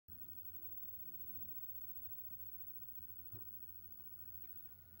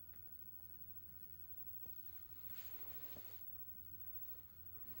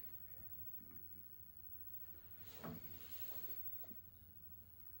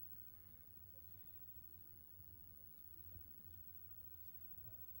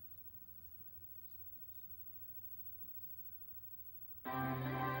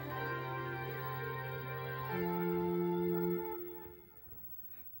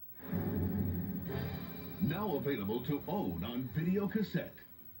Now available to own on video cassette.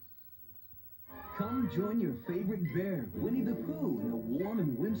 Come join your favorite bear, Winnie the Pooh, in a warm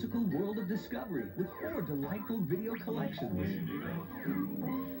and whimsical world of discovery with 4 delightful video collections.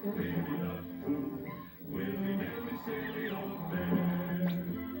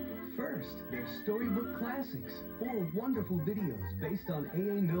 First, there's Storybook Classics, 4 wonderful videos based on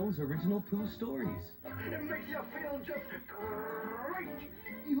A.A. Mills' original Pooh stories. It makes you feel just great.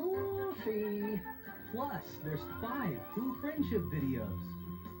 You'll see. Plus, there's 5 Pooh friendship videos.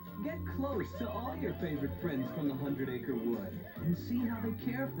 Get close to all your favorite friends from the 100-acre wood and see how they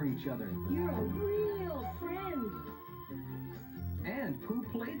care for each other. You're a real friend. And Pooh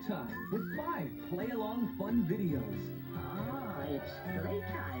Playtime with 5 play-along fun videos. Ah, it's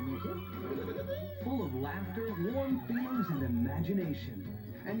playtime, is it? Full of laughter, warm feelings, and imagination.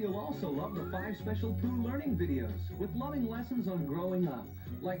 And you'll also love the 5 special Pooh learning videos with loving lessons on growing up,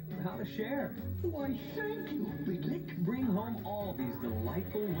 like how to share. Why, thank you, Biglet. Bring home all these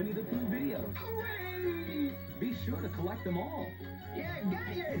delightful Winnie the Pooh videos. Hooray! Be sure to collect them all. You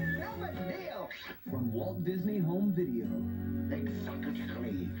got yourself a deal. From Walt Disney Home Video.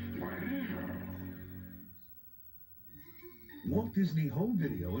 Exactly. Walt Disney Home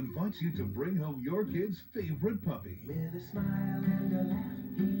Video invites you to bring home your kid's favorite puppy. With a smile and a laugh,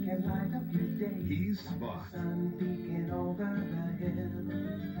 he can light up your day. He's Spot. Sun peeking over the hill.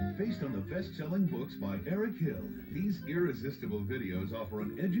 Based on the best-selling books by Eric Hill, these irresistible videos offer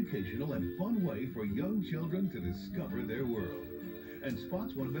an educational and fun way for young children to discover their world. And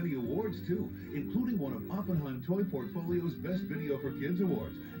Spot's won many awards, too, including one of Oppenheim Toy Portfolio's Best Video for Kids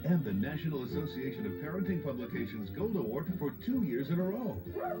Awards and the National Association of Parenting Publications Gold Award for 2 years in a row.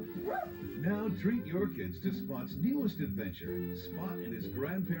 Now treat your kids to Spot's newest adventure. Spot and his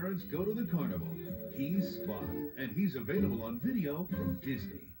grandparents go to the carnival. He's Spot, and he's available on video from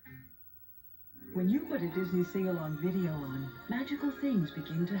Disney. When you put a Disney sing-along video on, magical things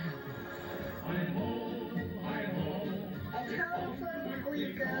begin to happen. I'm home, I'm home. It's home from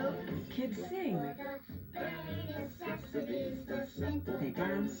we go. Kids sing. They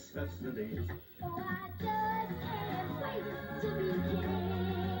dance.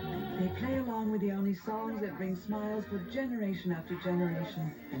 They play along with the only songs that bring smiles for generation after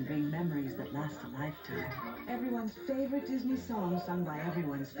generation and bring memories that last a lifetime. Everyone's favorite Disney song sung by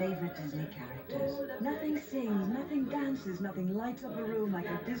everyone's favorite Disney characters. Nothing sings, nothing dances, nothing lights up a room like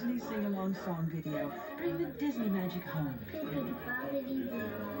a Disney sing-along song video. Bring the Disney magic home.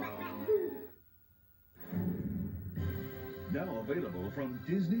 Now available from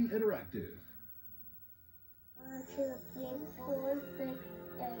Disney Interactive. 1, 2, 3, 4, 6,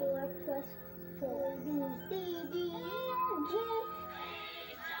 4 plus 4, B, C, D, E, F, G.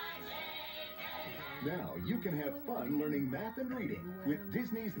 Now you can have fun learning math and reading with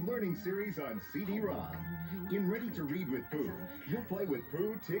Disney's Learning Series on CD-ROM. In Ready to Read with Pooh, you'll play with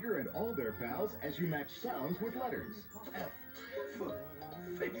Pooh, Tigger, and all their pals as you match sounds with letters.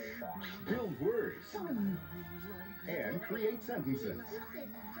 Fish. Build words. And create sentences.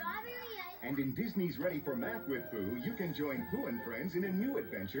 And in Disney's Ready for Math with Pooh, you can join Pooh and friends in a new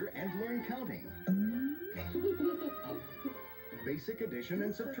adventure and learn counting. Basic addition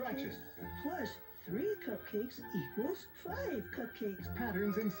and subtraction. Plus 3 cupcakes equals 5 cupcakes.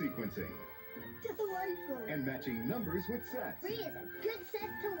 Patterns and sequencing. Delightful. And matching numbers with sets. 3 is a good set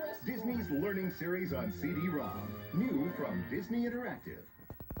to whistle. Disney's Learning Series on CD-ROM. New from Disney Interactive.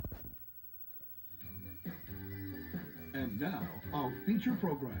 And now, our feature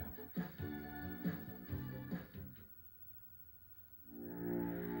program.